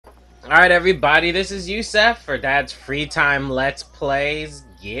Alright, everybody, this is Yusef for Dad's Free Time Let's Plays.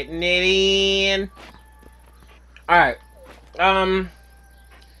 Getting it in. Alright,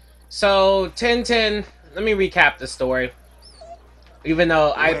 so Tintin, let me recap the story. Even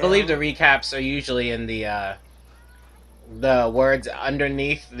though I believe the recaps are usually in the words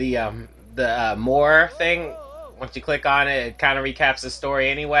underneath the more thing. Once you click on it, it kind of recaps the story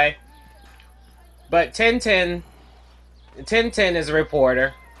anyway. But Tintin is a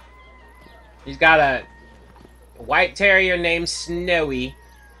reporter. He's got a white terrier named Snowy.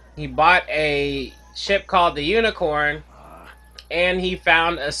 He bought a ship called the Unicorn, and he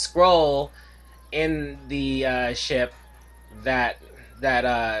found a scroll in the ship that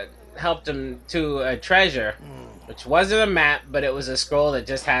helped him to a treasure, which wasn't a map, but it was a scroll that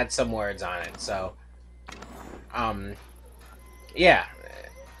just had some words on it. So, yeah.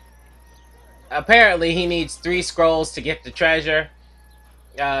 Apparently, he needs 3 scrolls to get the treasure.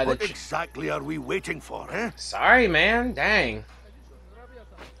 What exactly are we waiting for, eh? Sorry, man. Dang.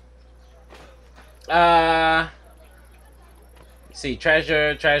 Let's see,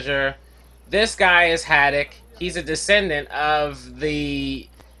 treasure. This guy is Haddock. He's a descendant of the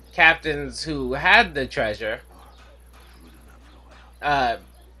captains who had the treasure.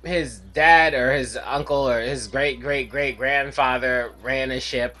 His dad or his uncle or his great-great-great-grandfather ran a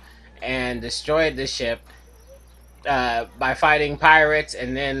ship and destroyed the ship by fighting pirates,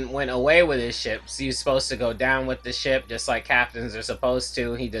 and then went away with his ship. So he was supposed to go down with the ship just like captains are supposed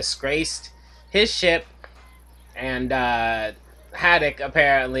to. He disgraced his ship, and Haddock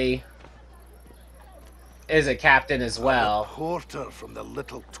apparently is a captain as well. A reporter from the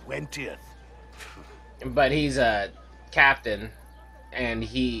little 20th. But he's a captain, and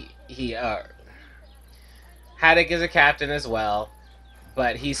Haddock is a captain as well,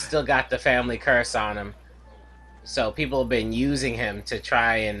 but he's still got the family curse on him. So people have been using him to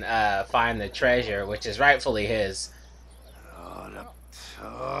try and find the treasure, which is rightfully his.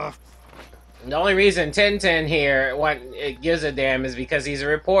 The only reason Tintin here it gives a damn is because he's a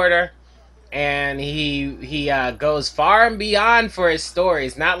reporter, and he goes far and beyond for his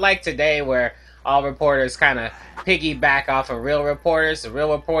stories. Not like today where all reporters kind of piggyback off of real reporters. The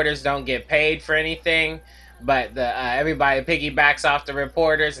real reporters don't get paid for anything, but everybody piggybacks off the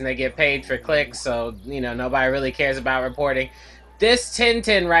reporters and they get paid for clicks, so, you know, nobody really cares about reporting. This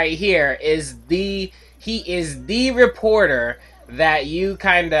Tintin right here is he is the reporter that you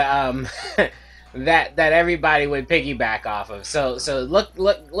kind of, that everybody would piggyback off of. So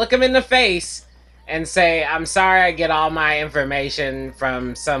look him in the face and say, I'm sorry I get all my information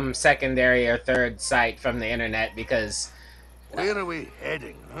from some secondary or third site from the internet, because where are we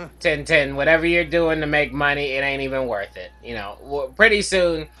heading, huh? Tintin, whatever you're doing to make money, it ain't even worth it. You know, pretty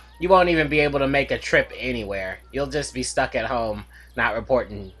soon, you won't even be able to make a trip anywhere. You'll just be stuck at home, not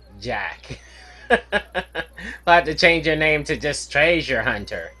reporting jack. We'll have to change your name to just Treasure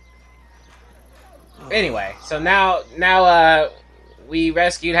Hunter. Anyway, so now we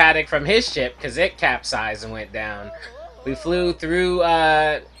rescued Haddock from his ship, because it capsized and went down. We flew through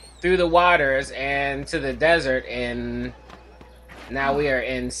the waters and to the desert, and now we are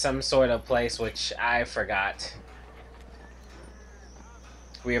in some sort of place which I forgot.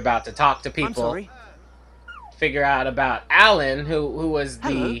 We're about to talk to people. Figure out about Alan, who was the...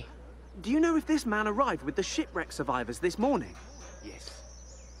 Hello. Do you know if this man arrived with the shipwreck survivors this morning? Yes,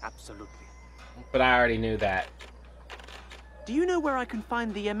 absolutely. But I already knew that. Do you know where I can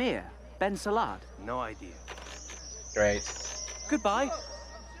find the Emir, Ben Salad? No idea. Great. Goodbye.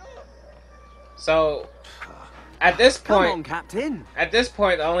 So, at this point... Come on, Captain. At this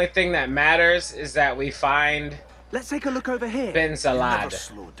point, the only thing that matters is that we find... Let's take a look over here. Ben Salad. You never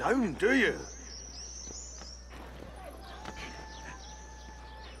slow down, do you?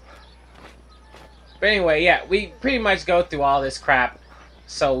 But anyway, yeah, we pretty much go through all this crap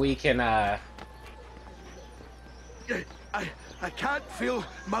so we can, I can't feel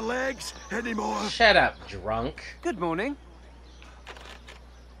my legs anymore. Shut up, drunk. Good morning.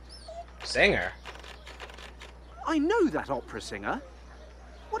 Singer. I know that opera singer.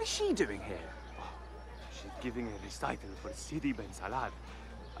 What is she doing here? She's giving a recital for Sidi Ben Salad.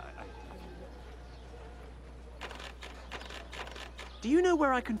 Do you know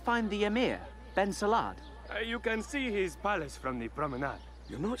where I can find the Emir, Ben Salad? You can see his palace from the promenade.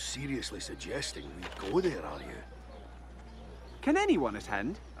 You're not seriously suggesting we go there, are you? Can anyone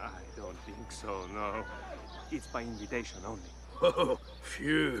attend? I don't think so, no. It's by invitation only. Oh,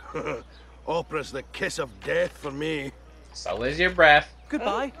 phew. Opera's the kiss of death for me. So is your breath.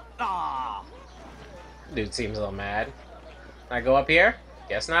 Goodbye. Dude seems a little mad. Can I go up here?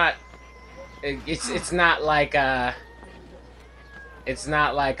 Guess not. It's not like It's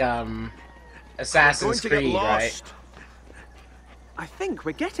not like We're Assassin's going to get Creed, right? lost. I think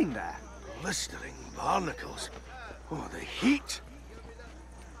we're getting there. Blistering barnacles. Oh, the heat.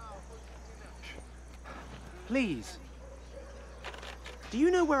 Please. Do you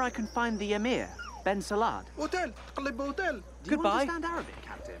know where I can find the Emir, Ben Salad? Hotel. Hotel. Do you Goodbye. understand Arabic,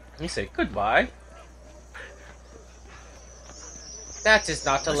 Captain? You say goodbye. That is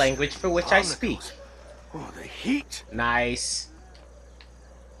not a language for which I speak. Oh, the heat. Nice.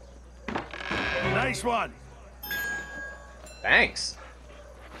 Nice one. Thanks.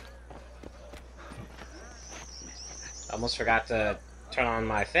 Almost forgot to turn on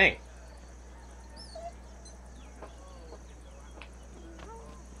my thing.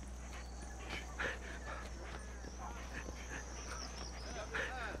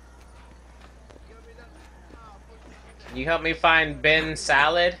 Can you help me find Ben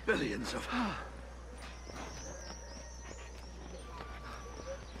Salad? Billions of...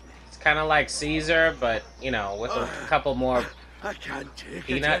 It's kind of like Caesar, but, you know, with a couple more I can't take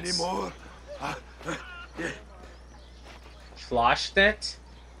peanuts. it anymore. Floshed it.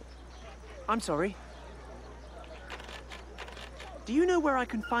 I'm sorry. Do you know where I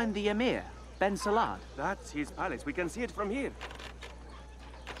can find the Emir, Ben Salad? That's his palace. We can see it from here.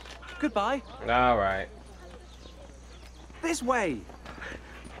 Goodbye. Alright. This way.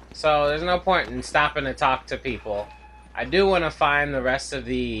 So, there's no point in stopping to talk to people. I do want to find the rest of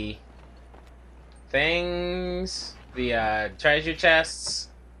the things, the treasure chests.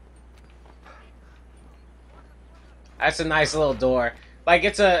 That's a nice little door. Like,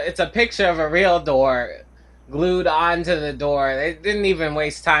 it's a picture of a real door glued onto the door. They didn't even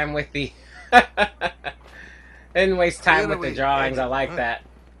waste time with the didn't waste time with the drawings. I like that.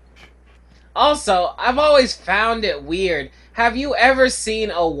 Also, I've always found it weird. Have you ever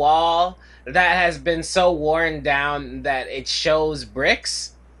seen a wall that has been so worn down that it shows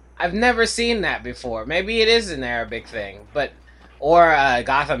bricks? I've never seen that before. Maybe it is an Arabic thing, but or a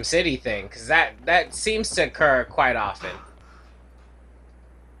Gotham City thing, because that seems to occur quite often.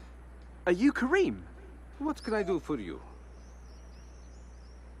 Are you Kareem? What can I do for you?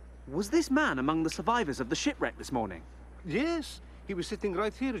 Was this man among the survivors of the shipwreck this morning? Yes, he was sitting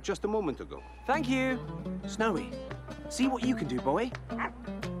right here just a moment ago. Thank you. Snowy, see what you can do, boy.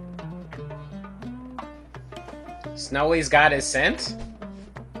 Snowy's got his scent?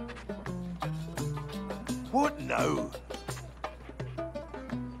 What now?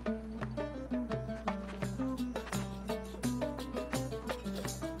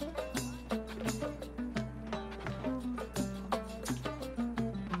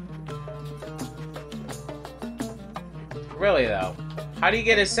 Really, though. How do you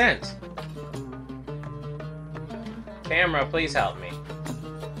get his scent? Camera, please help me.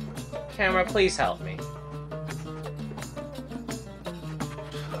 Camera, please help me.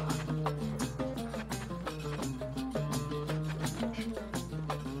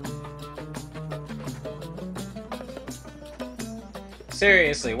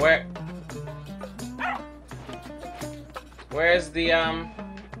 Seriously, where's the,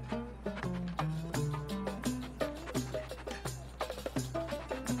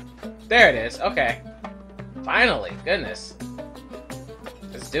 There it is. Okay. Finally. Goodness.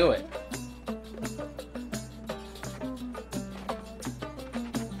 Let's do it.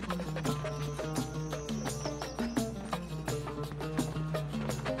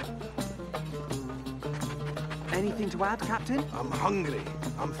 Anything to add, Captain? I'm hungry.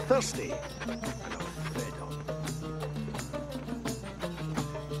 I'm thirsty. And I'm fed up.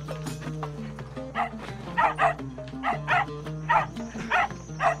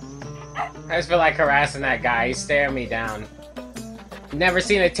 I just feel like harassing that guy. He's staring me down. Never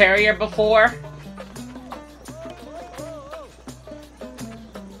seen a terrier before?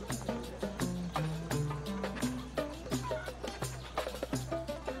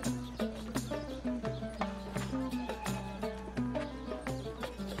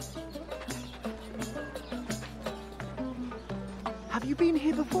 Have you been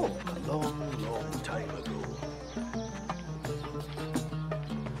here before? A long, long time ago.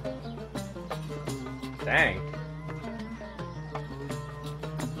 Dang.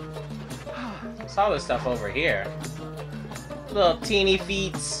 Saw this stuff over here. Little teeny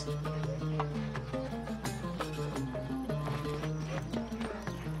feets.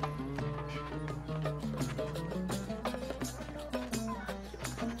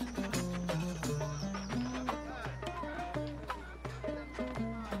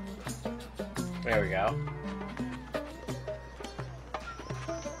 There we go.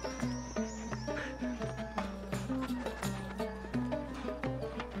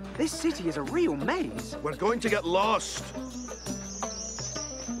 This city is a real maze. We're going to get lost.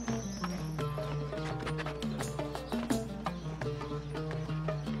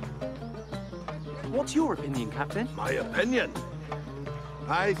 What's your opinion, Captain? My opinion?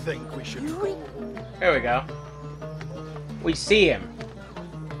 I think we should... There we go. We see him.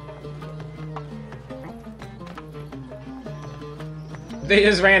 They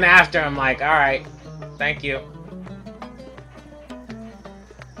just ran after him like, alright, thank you.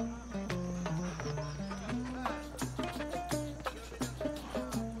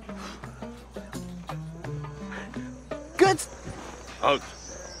 Good! Out.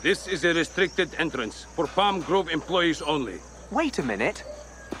 This is a restricted entrance for Palm Grove employees only. Wait a minute.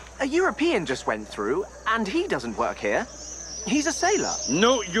 A European just went through, and he doesn't work here. He's a sailor.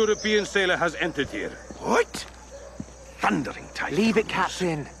 No European sailor has entered here. What? Thundering typhoons. Leave it,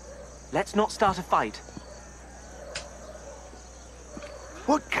 Captain. Let's not start a fight.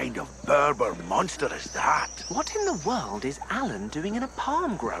 What kind of Berber monster is that? What in the world is Alan doing in a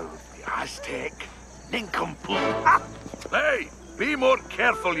palm grove? The Aztec? Nincompoop. Ah! Hey, be more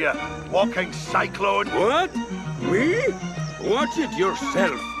careful, you walking cyclone. What? We? Watch it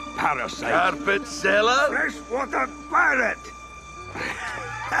yourself, parasite. Carpet seller? Freshwater pirate!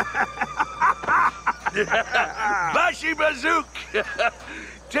 Bashi Bazook!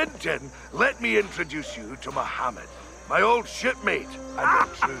 Tintin, let me introduce you to Mohammed, my old shipmate and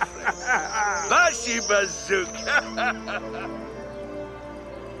your true friend. Bashi Bazook!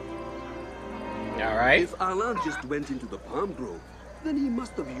 Alright. If Alan just went into the palm grove, then he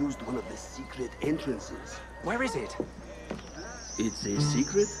must have used one of the secret entrances. Where is it? It's a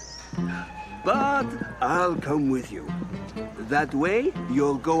secret, but I'll come with you. That way,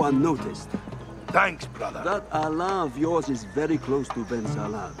 you'll go unnoticed. Thanks, brother. That Allah of yours is very close to Ben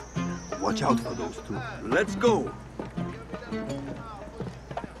Salad. Watch out for those two. Let's go.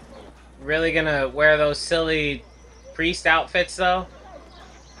 Really gonna wear those silly priest outfits, though?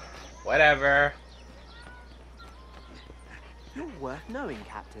 Whatever. You're worth knowing,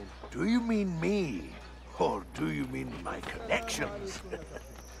 Captain. Do you mean me? Or do you mean my connections?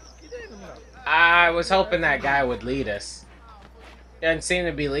 I was hoping that guy would lead us. He doesn't seem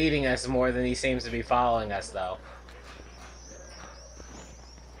to be leading us more than he seems to be following us, though.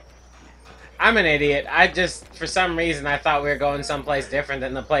 I'm an idiot. I just, for some reason, I thought we were going someplace different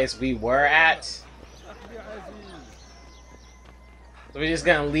than the place we were at. So we're just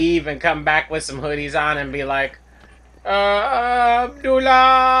gonna leave and come back with some hoodies on and be like, Abdullah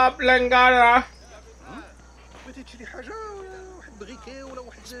Blangara.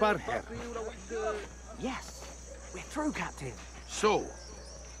 Yes, we're through, Captain. So,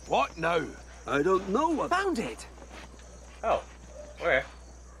 what now? I don't know what... Found it! Oh, where?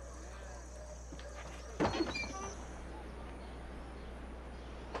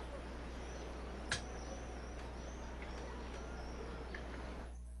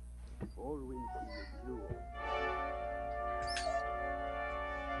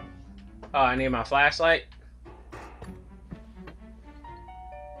 Oh, I need my flashlight.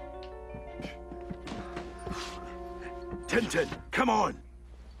 Tintin, come on!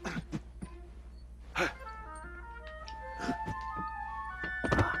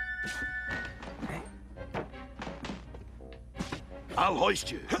 I'll hoist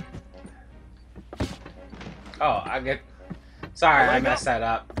you. Oh, I get... Sorry, I messed that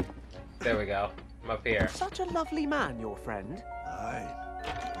up. There we go. I'm up here. Such a lovely man, your friend. Aye,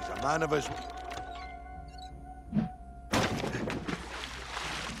 he's a man of his...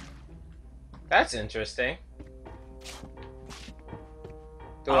 That's interesting.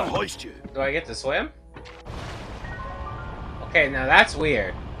 I'll hoist you. Do I get to swim? Okay, now that's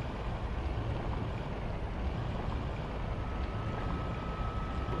weird.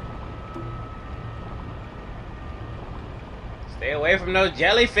 Stay away from those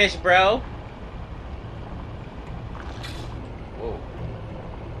jellyfish, bro. Whoa.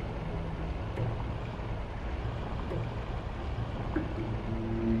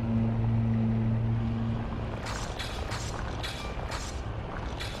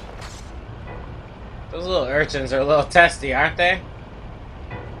 Those little urchins are a little testy, aren't they?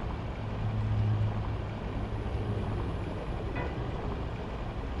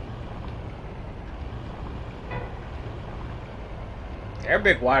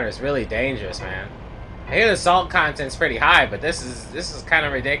 Arabic water is really dangerous, man. I hear the salt content's pretty high, but this is kind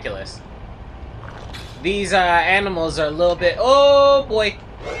of ridiculous. These animals are a little bit... Oh boy!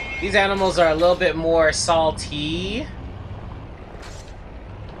 These animals are a little bit more salty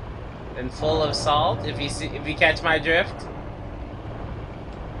than full of salt. If you catch my drift.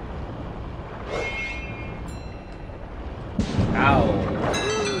 Ow!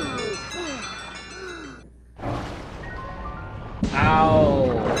 Ow!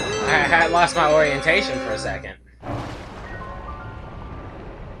 I had lost my orientation for a second.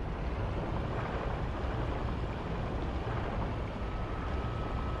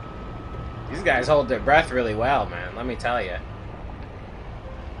 These guys hold their breath really well, man. Let me tell you.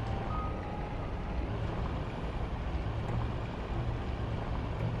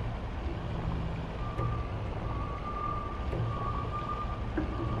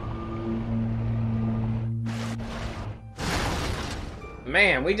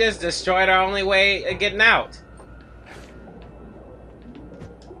 Man, we just destroyed our only way of getting out.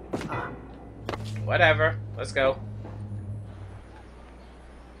 Whatever. Let's go.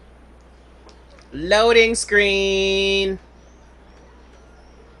 Loading screen.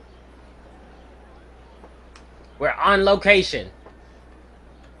 We're on location.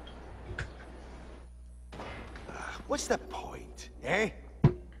 What's the point, eh?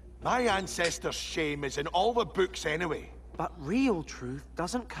 My ancestors' shame is in all the books anyway. But real truth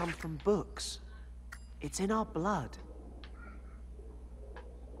doesn't come from books. It's in our blood.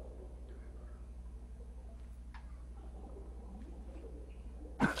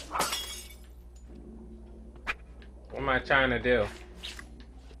 What am I trying to do?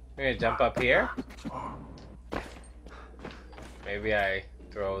 I'm gonna jump up here. Maybe I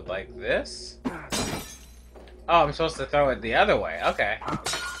throw it like this. Oh, I'm supposed to throw it the other way. Okay.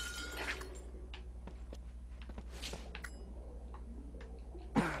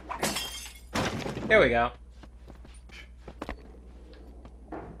 Here we go.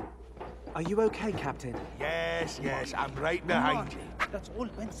 Are you okay, Captain? Yes, I'm right behind you. That's all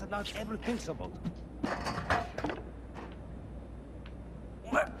Lancelot ever thinks about.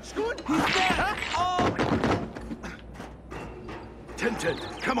 Scoot! He's there! Oh! Tintin,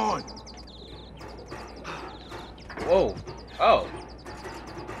 come on! Whoa. Oh.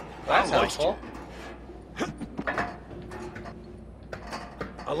 That's helpful.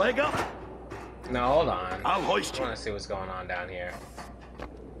 A leg up? No, hold on. I'll hoist I you. want to see what's going on down here.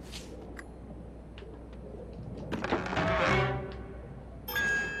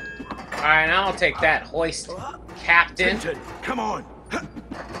 Alright, now I'll take that hoist, Captain. Tintin, come on!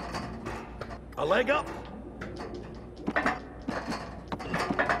 A leg up?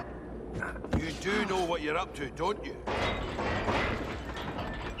 You do know what you're up to, don't you?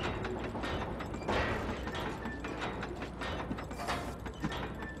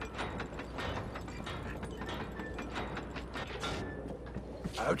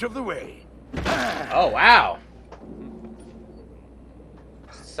 Out of the way. Oh, wow.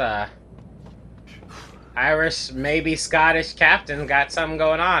 It's, Irish, maybe Scottish captain got something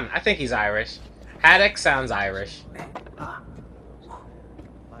going on. I think he's Irish. Haddock sounds Irish.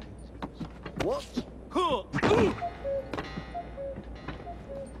 What?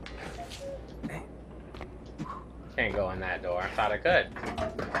 Can't go in that door. I thought I could.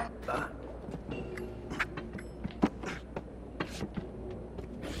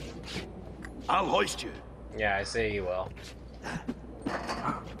 I'll hoist you. Yeah, I see you will.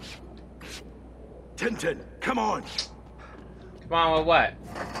 Tintin, come on. Come on, with what?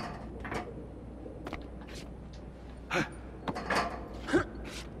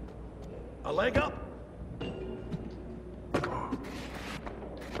 A leg up?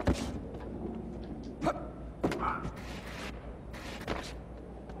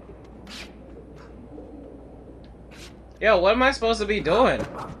 Yo, what am I supposed to be doing?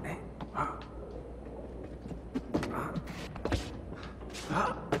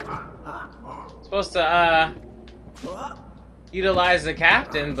 Supposed to, utilize the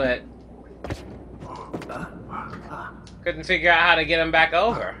captain, but couldn't figure out how to get him back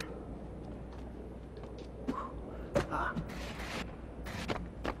over.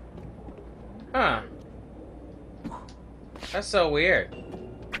 Huh. That's so weird.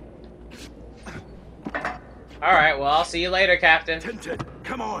 Alright, well, I'll see you later, Captain. Tintin,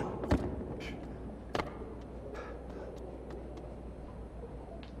 come on.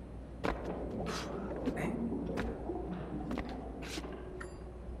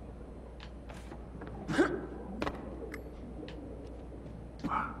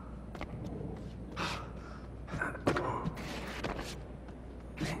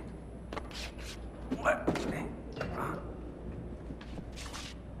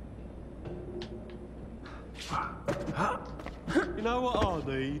 You know what I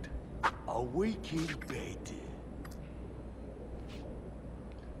need? A week in bed.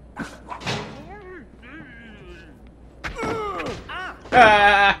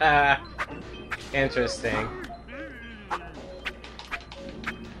 Interesting.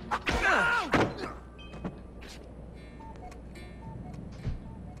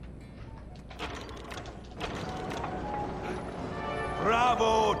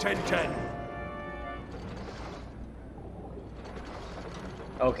 Bravo, Tintin.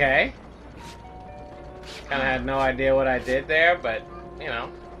 Okay. Kinda had no idea what I did there, but, you know.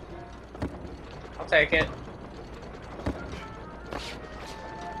 take it.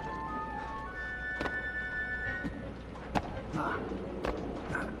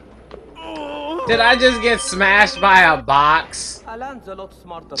 Did I just get smashed by a box? Alan's a lot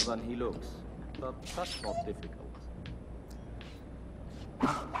smarter than he looks, but that's not difficult.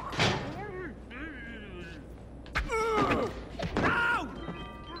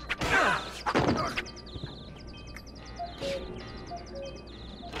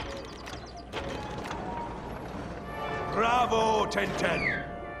 Bravo, Tintin!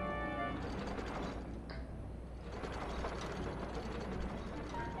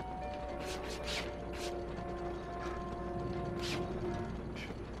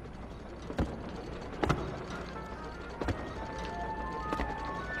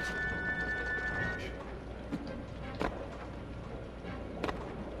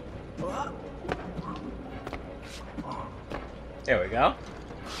 There we go.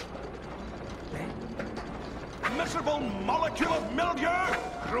 Miserable molecule of mildew!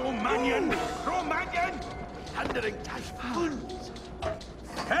 Romanian! Romanian! Hindering typhoons!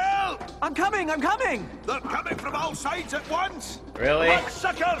 Help! I'm coming! I'm coming! They're coming from all sides at once! Really?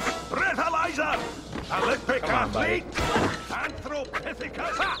 Bloodsuckers! Breathalyzer! Olympic Come on, buddy. athlete!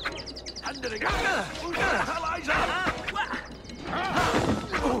 Anthropithecus! Hindering breathalyzer!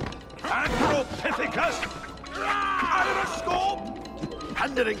 Anthropithecus! Iriscope!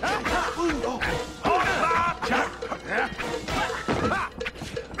 Hindering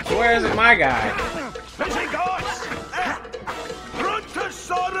Where's my guy? Visigoths!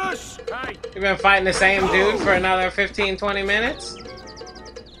 Brontosaurus! You've been fighting the same dude for another 15-20 minutes?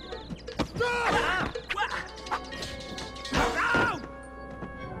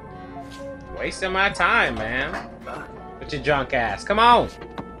 Wasting my time, man. With your drunk ass. Come on!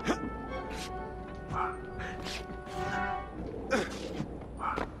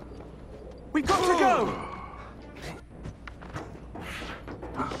 We've got to go!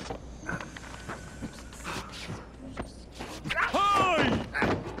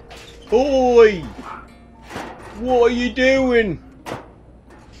 Oi! What are you doing?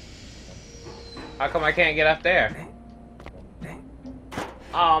 How come I can't get up there?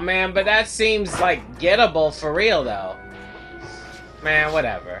 Oh man, but that seems like gettable for real though. Man,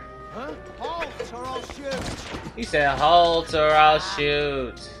 whatever. Huh? Halt or I'll shoot. He said halt or I'll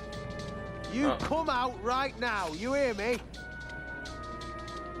shoot. You come out right now, you hear me?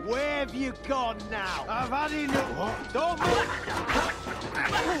 Where have you gone now? I've had enough. Don't move.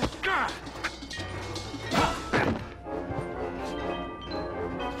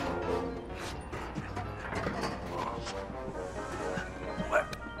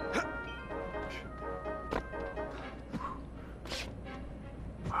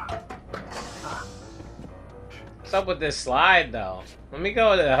 What's up with this slide though? Let me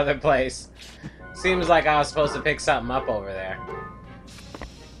go to the other place. Seems like I was supposed to pick something up over there.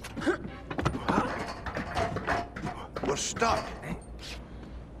 We're stuck.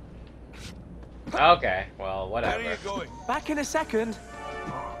 Okay, well, Where are whatever. you going? Back in a second.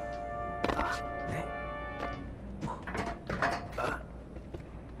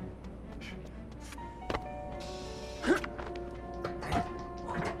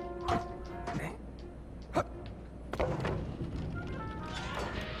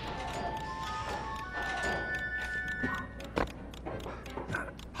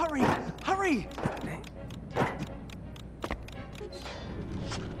 Hurry! Hurry!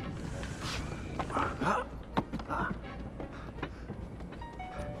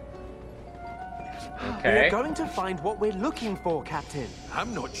 Okay. We're going to find what we're looking for, Captain.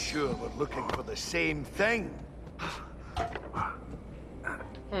 I'm not sure we're looking for the same thing.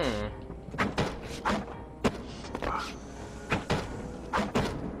 Hmm.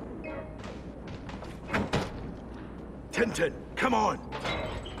 Tintin, come on.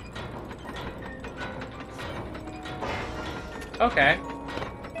 Okay.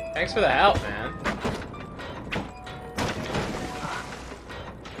 Thanks for the help, man.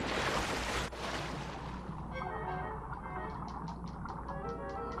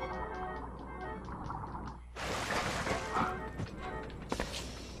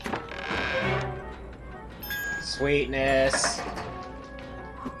 Sweetness.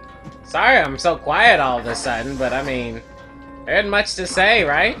 Sorry I'm so quiet all of a sudden, but I mean, there isn't much to say,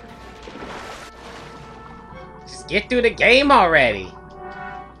 right? Just get through the game already.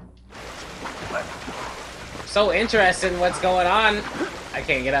 I'm so interested in what's going on. I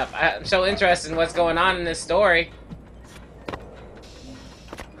can't get up. I'm so interested in what's going on in this story.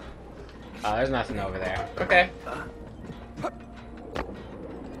 Oh, there's nothing over there. Okay.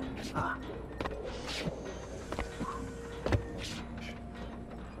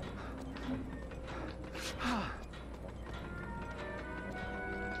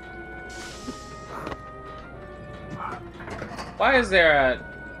 Why is there a...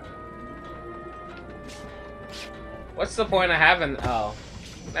 What's the point of having... Oh,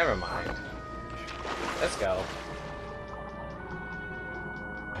 never mind. Let's go.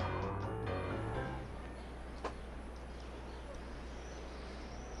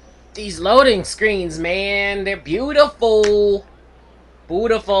 These loading screens, man, they're beautiful.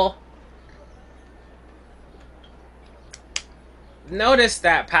 Beautiful. Notice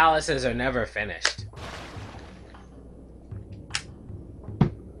that palaces are never finished.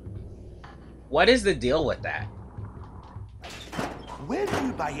 What is the deal with that? Were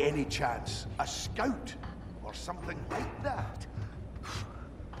you by any chance a scout or something like that?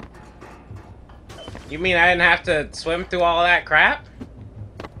 You mean I didn't have to swim through all that crap?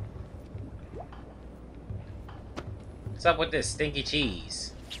 What's up with this stinky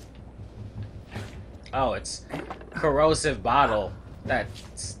cheese? Oh, it's corrosive bottle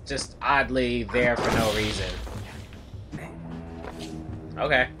that's just oddly there for no reason.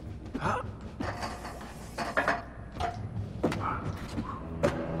 Okay.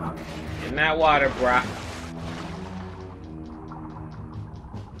 In that water, brah.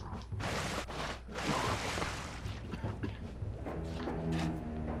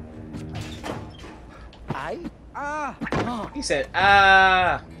 He said,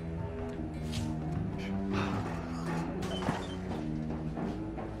 I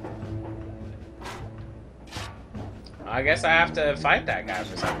guess I have to fight that guy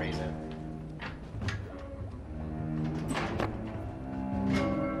for some reason.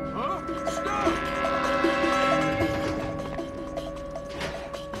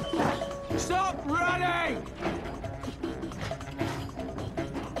 Stop running!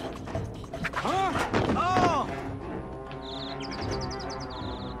 Huh? Oh!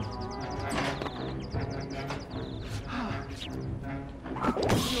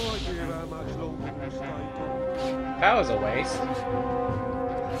 No idea how much longer we'll stay. That was a waste.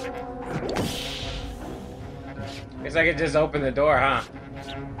 Guess I could just open the door, huh?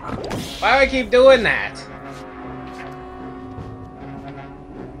 Why do I keep doing that?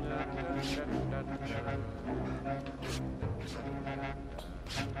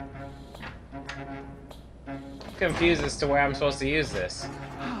 I'm confused as to where I'm supposed to use this.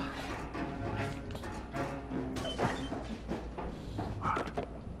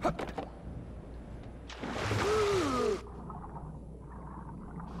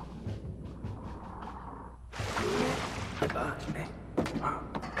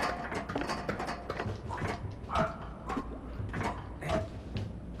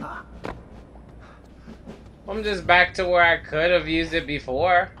 I'm just back to where I could have used it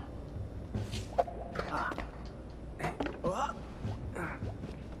before.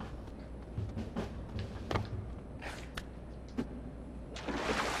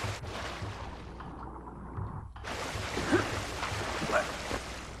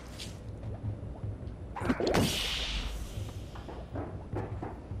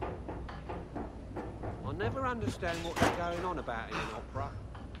 I never understand what they're going on about in an opera.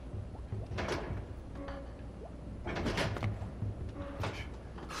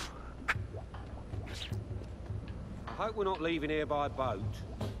 I hope we're not leaving here by boat.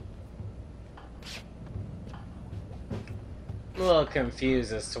 I'm a little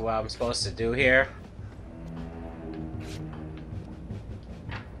confused as to what I'm supposed to do here.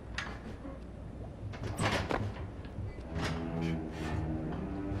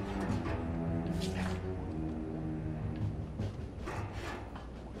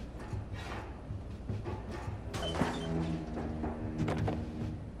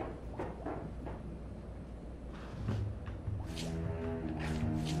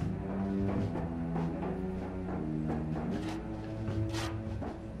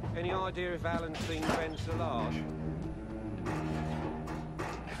 Any idea if Alan's seen Ben Salage?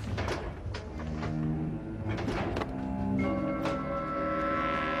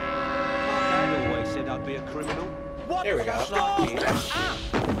 Dad always said I'd be a criminal. What? Here we go. Stop!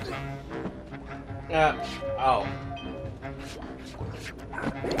 Oh.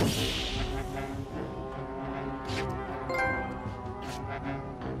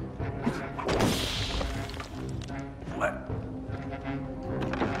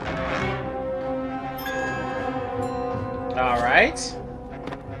 All right.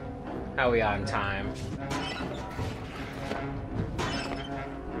 How are we on time?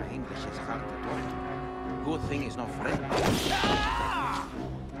 English is hard to talk. Good thing he's not French.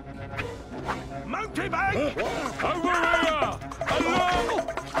 Mountebank! Over here! Along!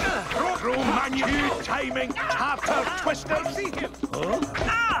 Throw manu timing, half-turf twister! See him!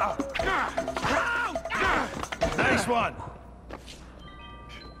 Nice one!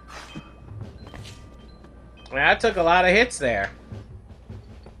 I took a lot of hits there.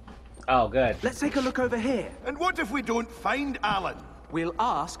 Oh, good. Let's take a look over here. And what if we don't find Alan? We'll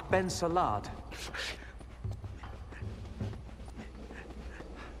ask Ben Salad.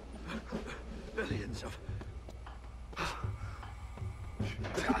 Billions of...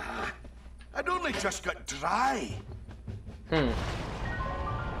 I'd only just got dry.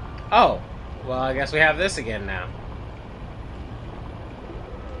 Oh, well, I guess we have this again now.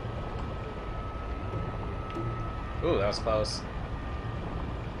 Ooh, that was close.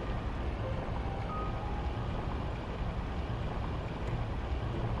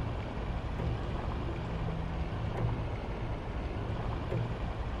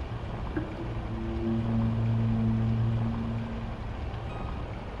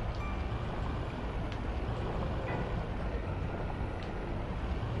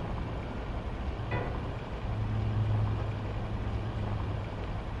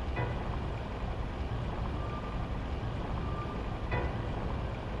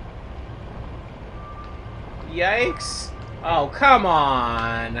 Yikes. Oh, come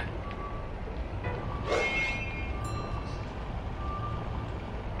on.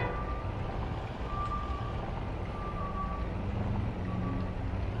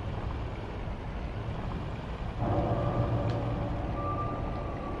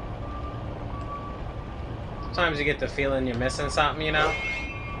 Sometimes you get the feeling you're missing something, you know?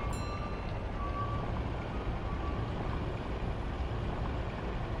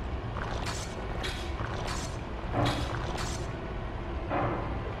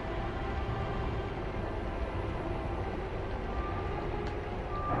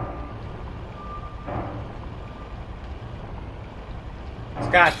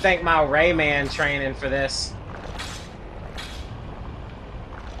 Gotta thank my Rayman training for this.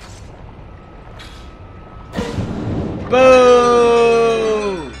 Boo!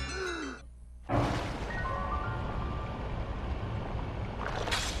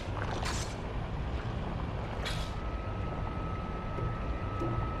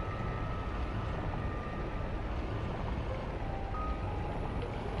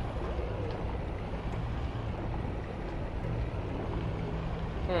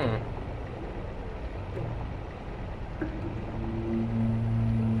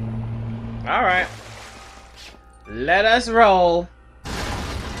 Alright. Let us roll.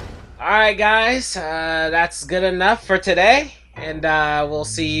 Alright, guys. That's good enough for today. And we'll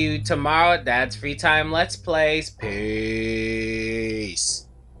see you tomorrow at Dad's Free Time Let's Plays. Peace.